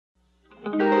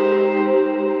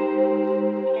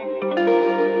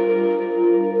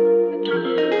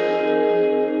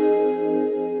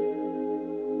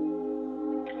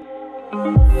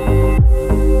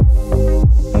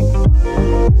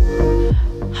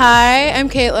Hi, I'm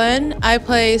Caitlin. I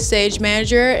play stage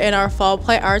manager in our fall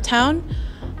play Our Town.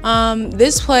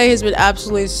 This play has been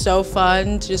absolutely so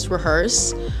fun to just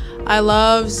rehearse. I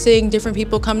love seeing different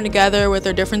people come together with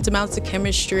their different amounts of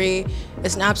chemistry.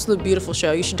 It's an absolute beautiful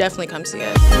show. You should definitely come see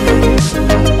it.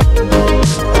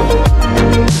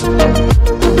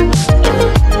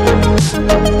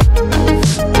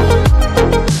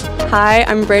 Hi,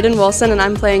 I'm Brayden Wilson and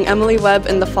I'm playing Emily Webb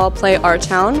in the fall play Our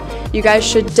Town. You guys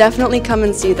should definitely come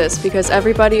and see this because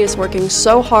everybody is working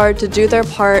so hard to do their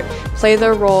part, play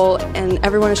their role, and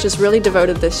everyone is just really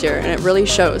devoted this year and it really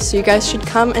shows. So you guys should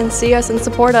come and see us and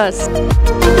support us.